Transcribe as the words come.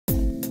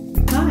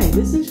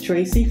This is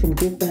Tracey from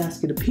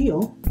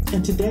GiftBasketAppeal,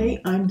 and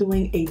today I'm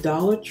doing a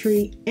Dollar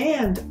Tree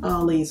and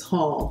Ollies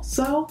haul.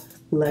 So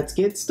let's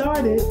get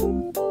started.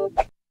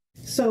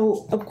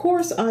 So of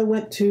course I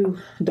went to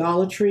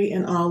Dollar Tree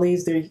and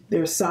Ollies.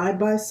 They're side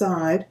by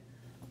side,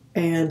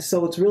 and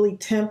so it's really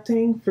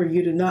tempting for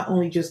you to not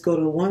only just go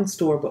to one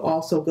store but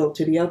also go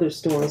to the other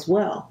store as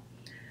well.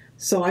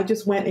 So I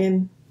just went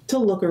in to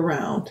look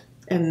around,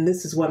 and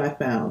this is what I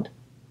found.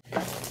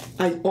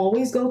 I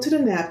always go to the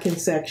napkin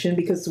section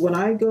because when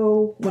I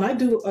do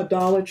a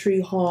Dollar Tree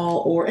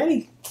haul or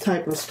any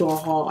type of store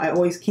haul, I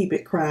always keep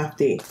it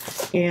crafty.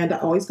 And I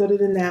always go to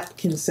the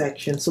napkin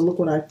section. So look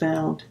what I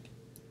found.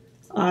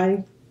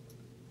 I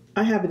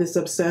have this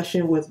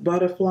obsession with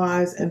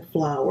butterflies and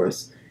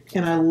flowers,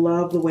 and I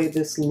love the way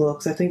this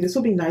looks. I think this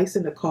will be nice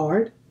in a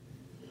card.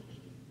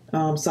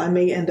 So I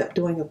may end up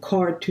doing a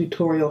card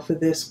tutorial for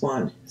this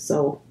one.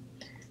 So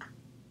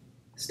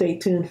stay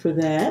tuned for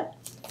that.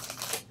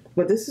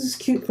 But this is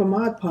cute for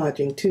Mod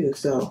Podging too,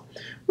 so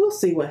we'll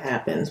see what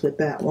happens with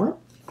that one.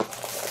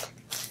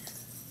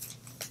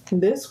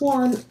 This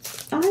one,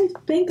 I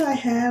think I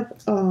have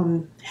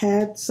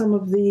had some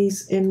of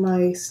these in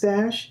my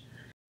stash.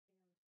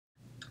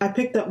 I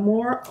picked up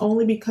more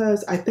only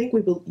because I think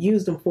we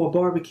used them for a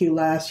barbecue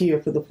last year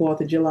for the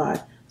 4th of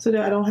July. So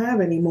that I don't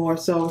have any more,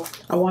 so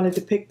I wanted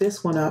to pick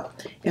this one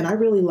up. And I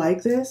really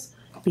like this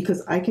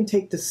because I can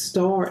take the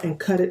star and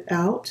cut it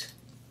out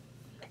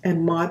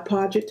and Mod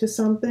Podge it to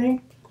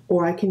something,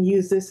 or I can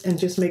use this and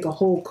just make a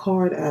whole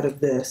card out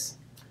of this.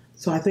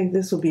 So I think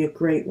this will be a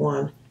great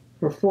one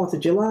for 4th of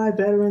July,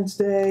 Veterans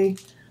Day.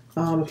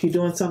 If you're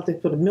doing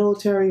something for the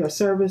military or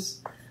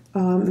service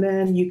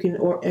men, you can,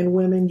 and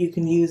women, you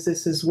can use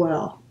this as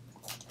well.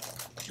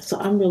 So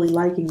I'm really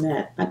liking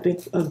that. I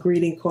think a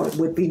greeting card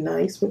would be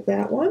nice with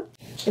that one.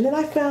 And then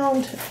I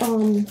found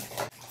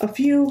a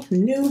few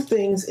new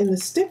things in the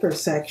sticker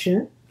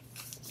section.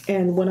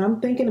 And when I'm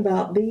thinking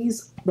about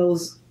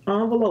those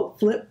envelope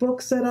flip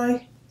books that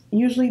I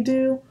usually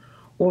do,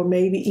 or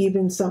maybe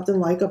even something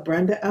like a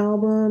Brenda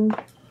album,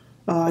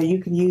 you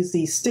can use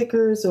these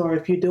stickers, or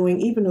if you're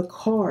doing even a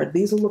card,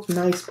 these will look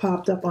nice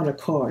popped up on a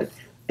card.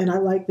 And I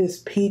like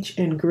this peach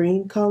and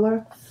green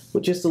color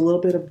with just a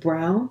little bit of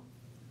brown.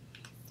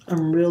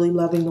 I'm really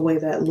loving the way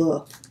that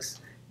looks.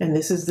 And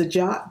this is the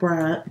Jot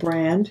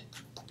brand,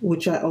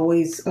 which I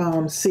always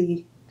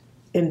see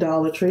in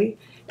Dollar Tree.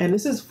 And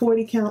this is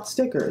 40 count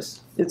stickers.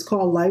 It's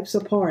called Life's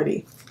a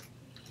Party.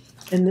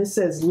 And this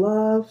says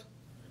love,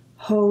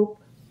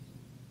 hope,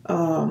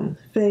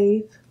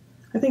 faith.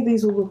 I think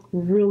these will look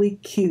really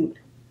cute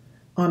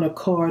on a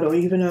card or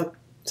even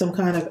some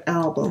kind of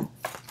album.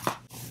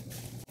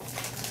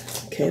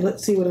 Okay,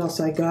 let's see what else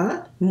I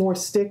got. More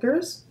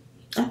stickers.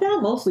 I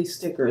found mostly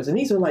stickers, and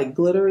these are like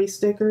glittery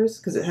stickers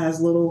because it has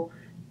little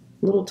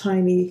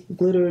tiny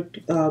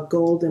glittered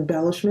gold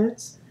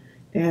embellishments.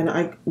 And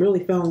I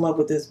really fell in love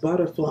with this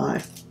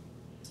butterfly.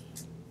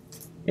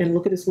 And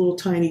look at this little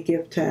tiny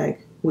gift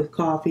tag with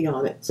coffee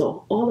on it.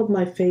 So all of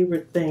my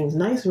favorite things.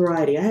 Nice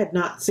variety. I had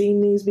not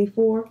seen these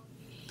before.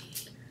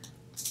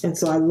 And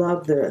so I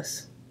love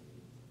this.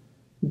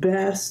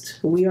 Best,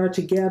 we are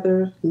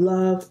together,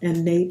 love,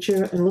 and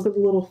nature. And look at the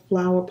little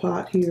flower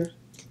pot here.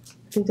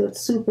 I think that's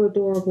super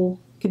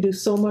adorable. You can do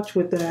so much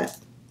with that.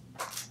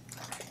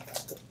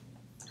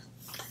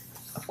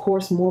 Of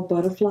course, more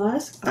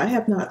butterflies. I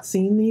have not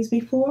seen these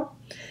before,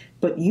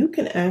 but you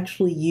can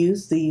actually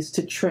use these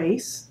to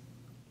trace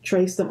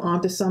them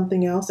onto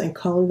something else and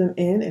color them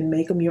in and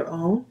make them your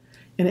own.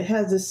 And it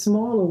has this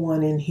smaller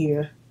one in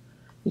here.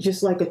 It's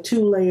just like a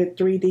 2-layered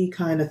 3D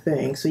kind of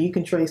thing. So you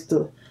can trace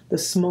the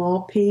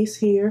small piece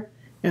here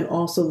and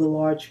also the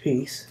large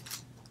piece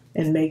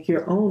and make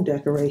your own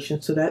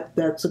decoration. So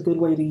that's a good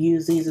way to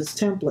use these as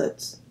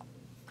templates.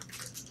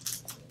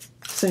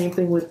 Same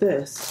thing with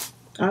this.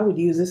 I would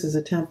use this as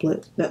a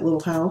template, that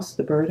little house,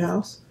 the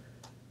birdhouse.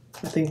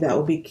 I think that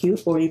would be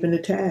cute, or even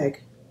a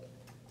tag.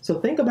 So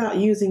think about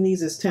using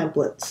these as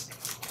templates.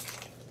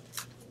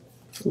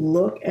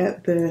 Look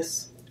at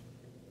this.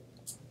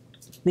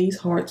 These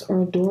hearts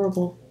are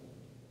adorable.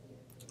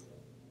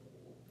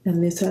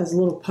 And this has a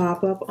little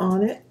pop-up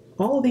on it.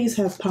 All of these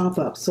have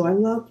pop-ups, so I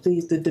love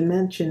these, the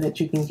dimension that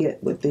you can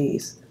get with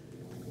these.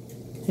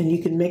 And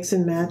you can mix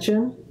and match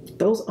them.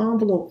 Those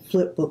envelope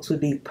flip books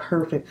would be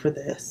perfect for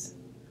this.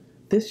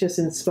 This just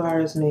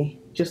inspires me,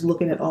 just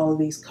looking at all of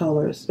these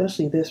colors,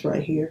 especially this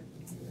right here.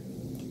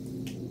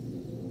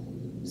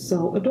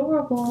 So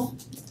adorable.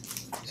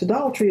 So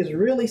Dollar Tree is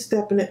really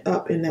stepping it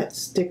up in that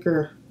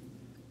sticker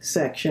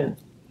section.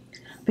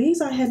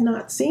 These I had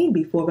not seen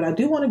before, but I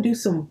do want to do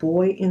some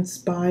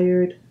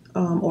boy-inspired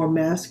or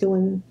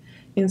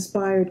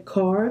masculine-inspired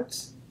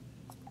cards.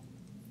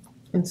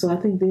 And so I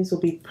think these will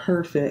be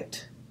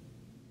perfect.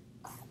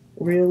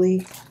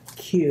 Really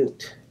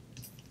cute.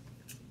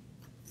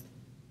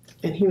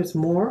 And here's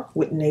more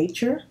with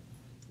nature,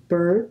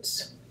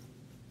 birds.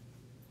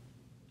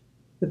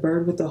 The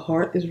bird with the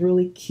heart is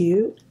really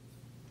cute.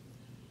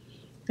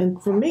 And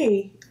for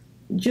me,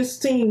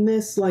 just seeing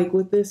this like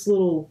with this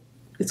little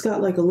It's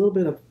got like a little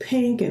bit of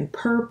pink and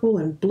purple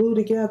and blue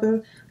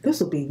together. This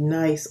will be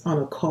nice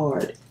on a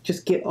card.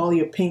 Just get all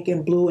your pink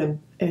and blue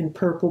and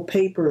purple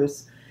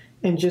papers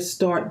and just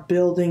start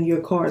building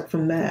your card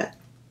from that.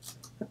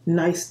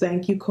 Nice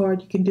thank you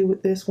card you can do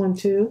with this one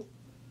too.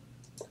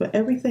 But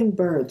everything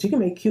birds. You can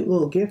make cute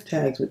little gift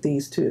tags with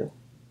these too.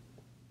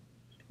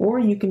 Or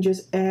you can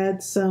just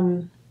add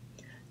some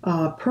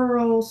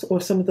pearls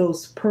or some of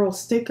those pearl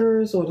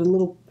stickers or the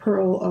little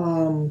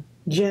pearl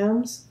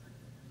gems.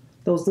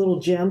 Those little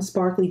gems,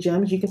 sparkly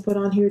gems you can put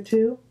on here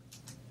too.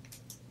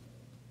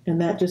 And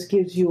that just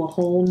gives you a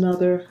whole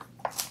nother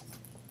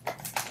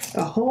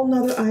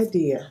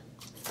idea.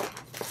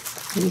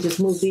 Let me just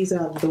move these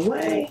out of the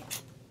way.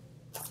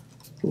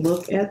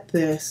 Look at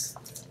this.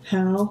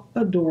 How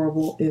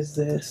adorable is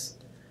this?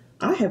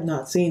 I have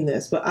not seen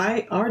this, but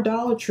our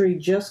Dollar Tree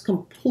just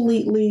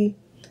completely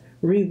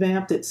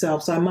revamped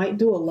itself. So I might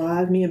do a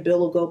live. Me and Bill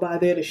will go by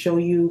there to show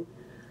you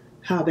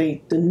how the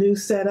new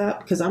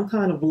setup, because I'm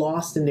kind of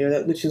lost in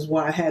there, which is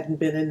why I hadn't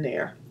been in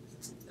there,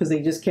 because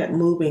they just kept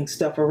moving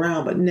stuff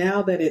around. But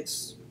now that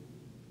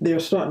they're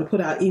starting to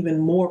put out even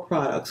more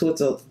products, so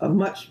it's a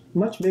much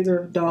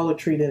bigger Dollar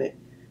Tree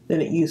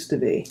than it used to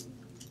be.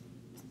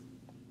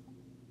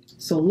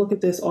 So look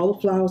at this, all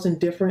the flowers in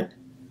different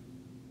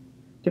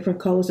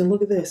colors, and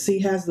look at this. See,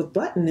 it has the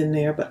button in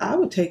there, but I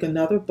would take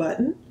another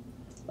button,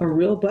 a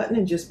real button,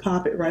 and just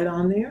pop it right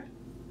on there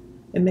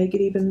and make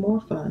it even more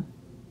fun.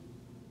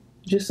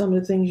 Just some of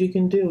the things you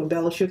can do.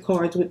 Embellish your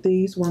cards with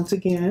these once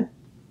again.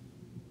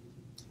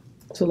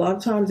 So a lot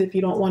of times if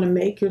you don't want to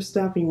make your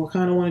stuff and you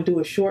kind of want to do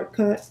a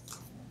shortcut,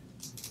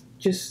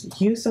 just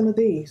use some of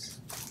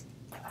these.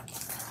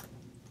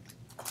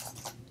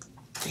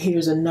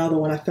 Here's another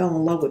one. I fell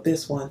in love with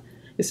this one,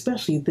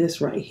 especially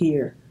this right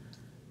here.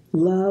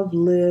 Love,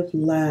 live,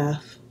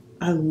 laugh.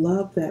 I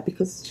love that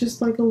because it's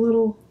just like a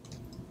little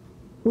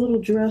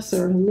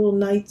dresser, a little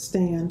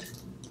nightstand.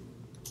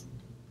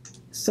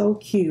 So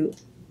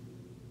cute.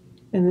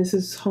 And this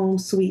is Home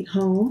Sweet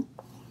Home.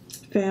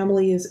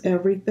 Family is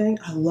everything.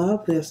 I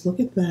love this. Look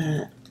at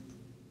that.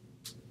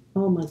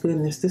 Oh my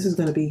goodness, this is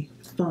going to be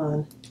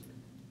fun.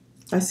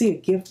 I see a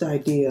gift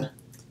idea.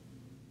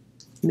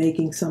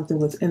 Making something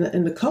with,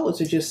 and the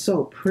colors are just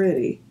so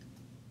pretty.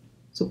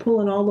 So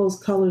pulling all those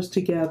colors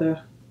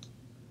together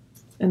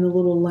and the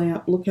little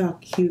lamp. Look how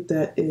cute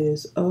that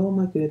is. Oh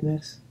my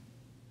goodness.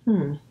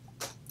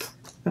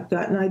 I've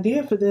got an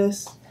idea for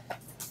this.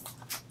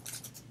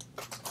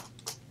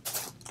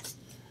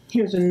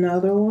 Here's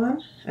another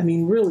one. I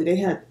mean, really, they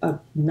had a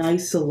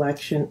nice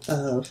selection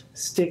of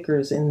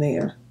stickers in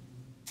there.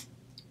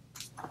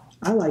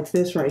 I like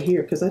this right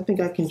here because I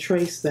think I can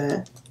trace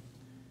that.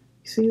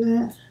 You see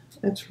that?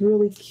 That's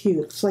really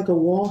cute. It's like a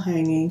wall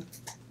hanging,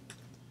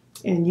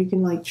 and you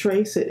can like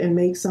trace it and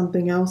make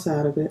something else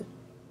out of it.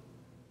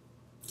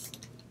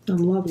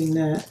 I'm loving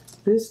that.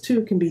 This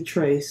too can be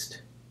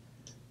traced,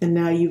 and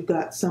now you've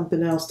got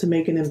something else to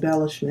make an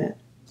embellishment.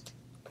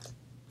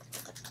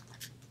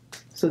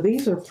 So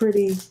these are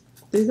pretty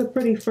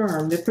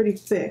firm. They're pretty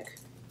thick.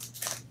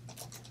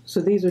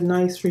 So these are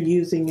nice for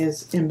using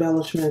as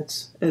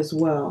embellishments as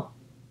well.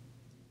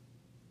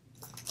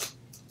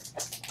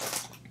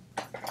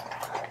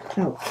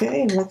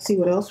 Okay, let's see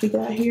what else we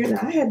got here. Now,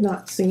 I had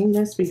not seen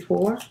this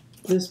before,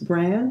 this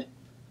brand.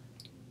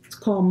 It's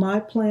called My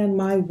Plan,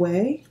 My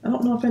Way. I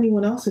don't know if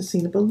anyone else has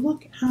seen it, but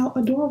look how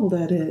adorable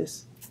that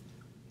is.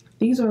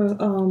 These are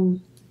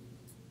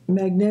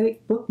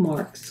magnetic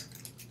bookmarks.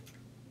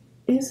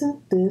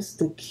 Isn't this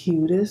the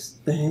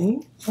cutest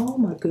thing? Oh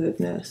my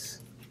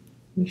goodness.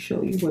 Let me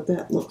show you what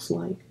that looks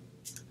like.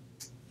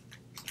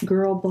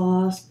 Girl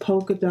boss,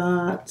 polka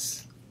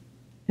dots,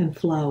 and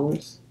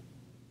flowers.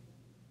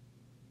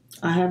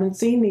 I haven't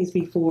seen these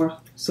before,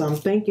 so I'm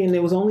thinking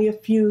there was only a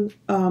few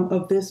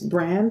of this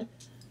brand,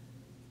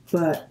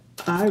 but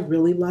I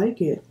really like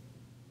it.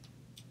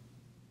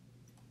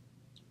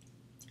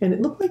 And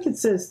it looked like it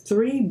says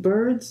 3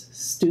 Birds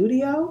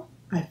Studio.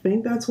 I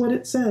think that's what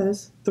it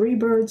says. 3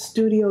 Birds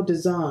Studio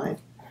Design.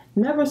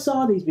 Never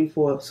saw these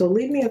before, so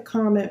leave me a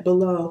comment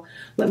below.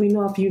 Let me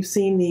know if you've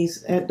seen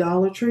these at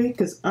Dollar Tree,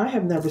 because I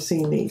have never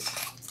seen these.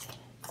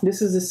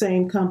 This is the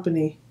same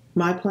company,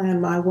 My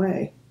Plan, My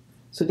Way.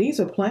 So these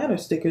are planner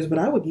stickers, but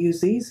I would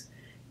use these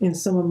in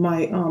some of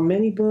my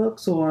mini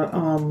books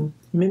or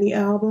mini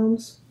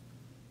albums.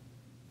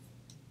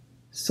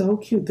 So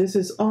cute. This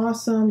is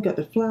awesome. Got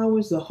the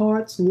flowers, the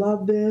hearts.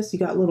 Love this. You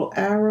got little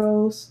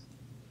arrows.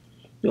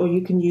 Or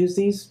you can use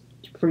these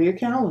for your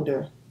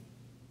calendar.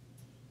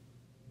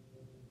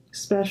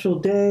 Special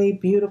day,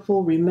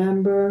 beautiful,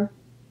 remember.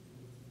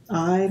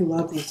 I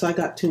love these. So I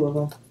got 2 of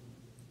them.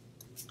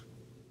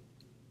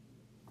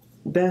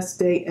 Best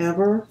day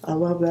ever. I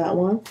love that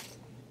one.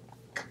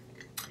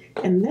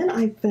 And then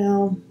I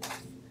found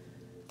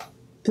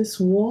this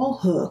wall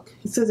hook.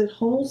 It says it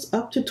holds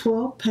up to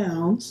 12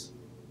 pounds.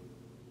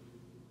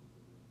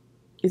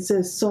 It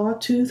says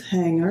sawtooth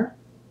hanger.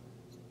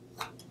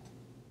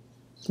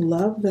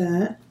 Love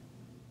that.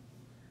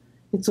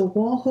 It's a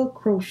wall hook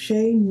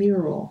crochet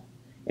mural.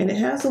 And it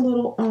has a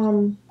little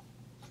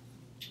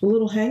a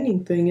little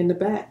hanging thing in the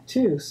back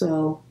too.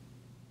 So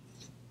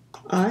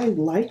I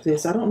like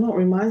this. I don't know, it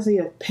reminds me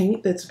of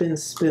paint that's been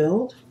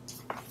spilled.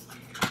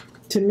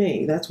 To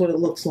me, that's what it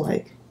looks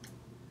like.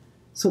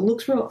 So it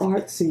looks real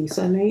artsy.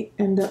 So I may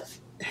end up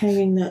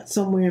hanging that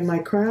somewhere in my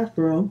craft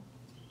room.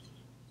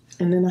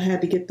 And then I had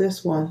to get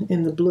this one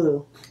in the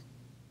blue.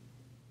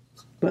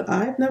 But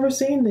I've never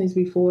seen these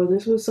before.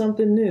 This was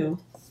something new.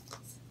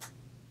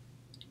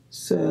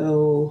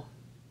 So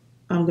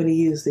I'm going to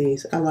use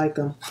these. I like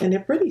them. And they're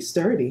pretty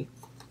sturdy.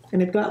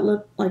 And they've got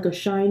like a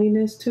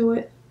shininess to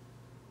it.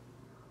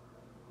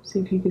 See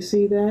if you can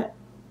see that.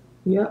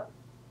 Yep.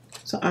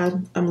 So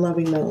I'm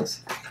loving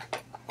those.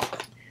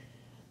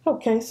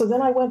 Okay, so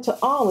then I went to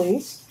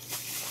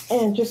Ollie's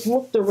and just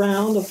looked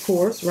around, of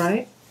course,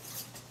 right?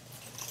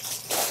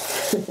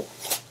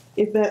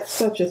 If that's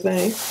such a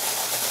thing.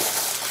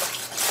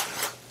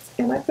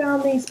 And I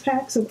found these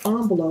packs of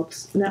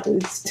envelopes. Now,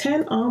 it's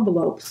 10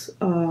 envelopes,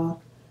 and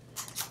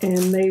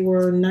they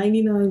were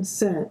 99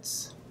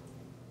 cents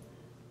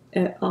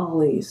at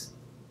Ollie's.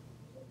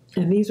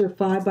 And these are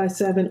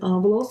 5x7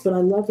 envelopes, but I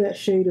love that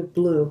shade of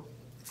blue.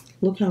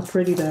 Look how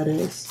pretty that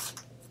is.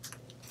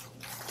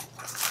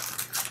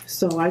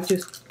 So I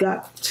just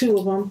got 2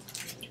 of them.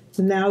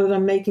 Now that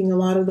I'm making a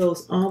lot of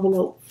those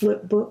envelope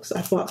flip books,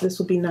 I thought this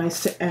would be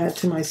nice to add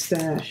to my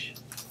stash.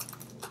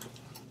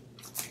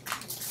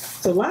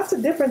 So lots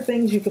of different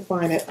things you can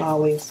find at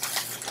Ollie's.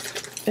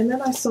 And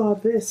then I saw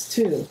this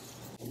too.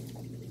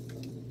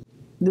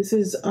 This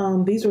is,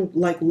 these are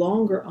like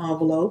longer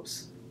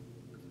envelopes.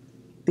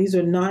 These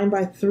are 9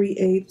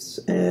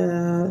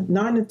 3/8,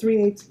 9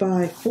 3/8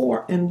 by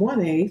 4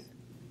 1/8.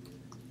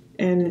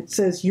 And it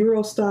says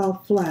Euro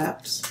style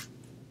flaps.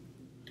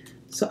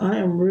 So I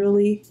am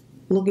really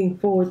looking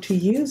forward to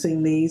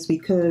using these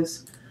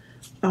because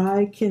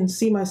I can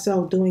see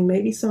myself doing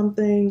maybe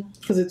something,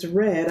 because it's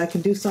red, I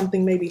can do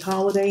something maybe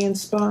holiday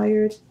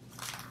inspired.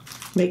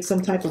 Make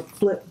some type of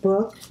flip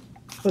book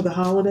for the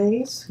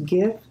holidays,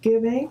 gift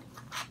giving.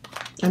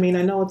 I mean,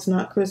 I know it's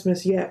not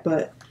Christmas yet,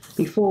 but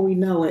before we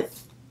know it,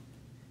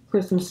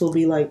 Christmas will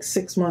be like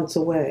 6 months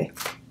away.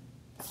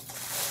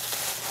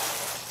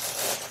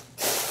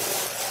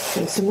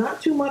 Okay, so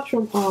not too much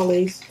from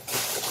Ollie's,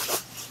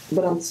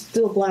 but I'm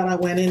still glad I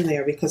went in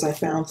there because I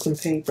found some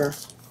paper.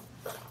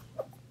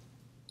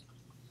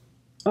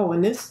 Oh,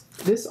 and this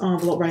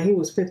envelope right here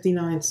was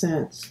 59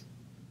 cents.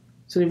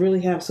 So they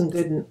really have some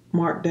good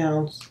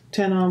markdowns.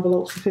 10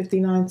 envelopes for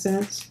 59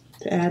 cents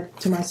to add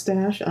to my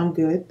stash. I'm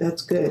good.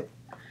 That's good.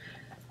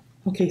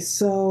 Okay,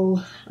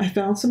 so I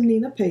found some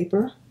Nina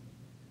paper.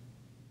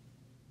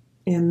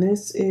 And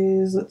this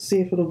is, let's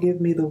see if it'll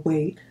give me the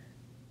weight.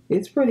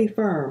 It's pretty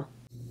firm.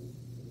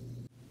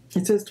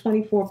 It says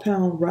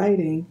 24-pound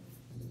writing,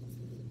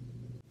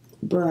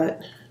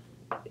 but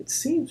it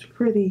seems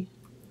pretty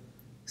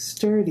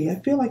sturdy. I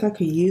feel like I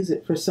could use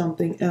it for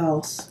something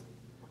else.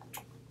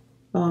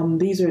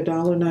 These are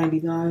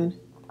 $1.99,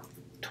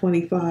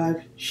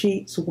 25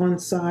 sheets,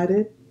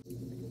 one-sided.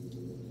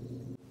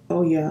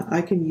 Oh yeah,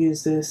 I can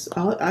use this.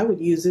 I would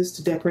use this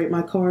to decorate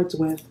my cards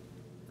with.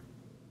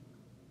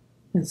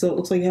 And so it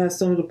looks like it has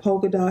some of the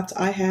polka dots.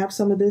 I have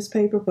some of this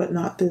paper, but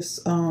not this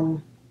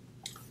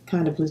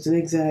kind of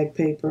zigzag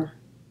paper.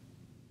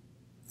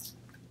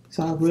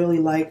 So I really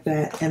like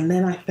that. And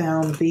then I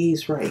found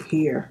these right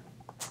here.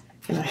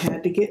 And I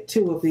had to get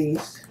 2 of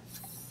these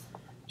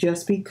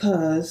just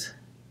because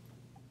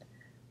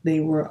they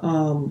were,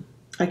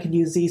 I could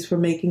use these for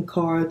making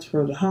cards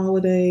for the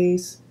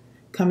holidays,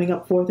 coming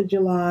up 4th of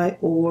July,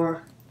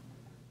 or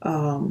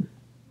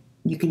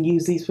you can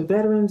use these for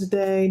Veterans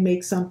Day,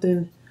 make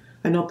something.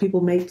 I know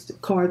people make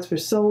cards for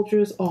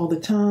soldiers all the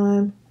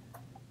time.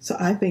 So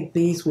I think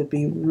these would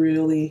be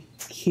really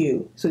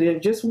cute. So they're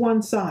just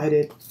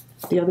one-sided.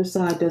 The other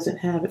side doesn't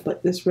have it,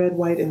 but this red,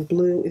 white, and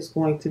blue is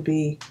going to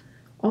be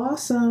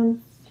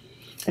awesome.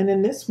 And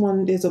then this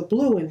one, there's a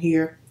blue in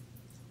here.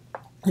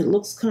 It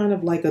looks kind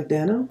of like a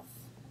denim.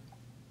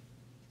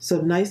 So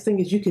the nice thing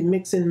is you can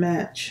mix and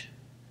match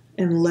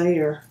and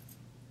layer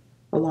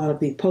a lot of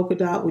the polka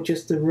dot with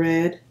just the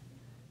red,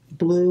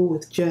 blue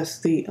with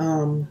just the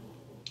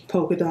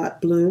polka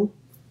dot blue,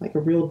 like a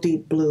real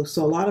deep blue.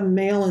 So a lot of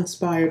male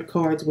inspired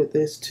cards with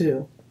this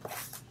too.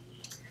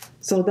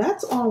 So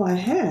that's all I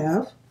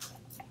have.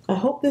 I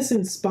hope this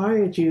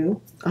inspired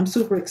you. I'm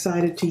super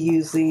excited to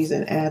use these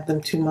and add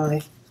them to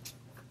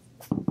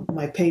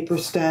my paper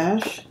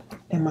stash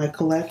and my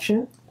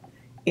collection.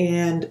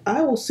 And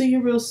I will see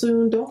you real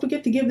soon. Don't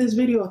forget to give this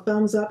video a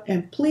thumbs up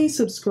and please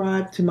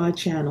subscribe to my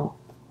channel.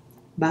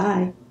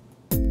 Bye.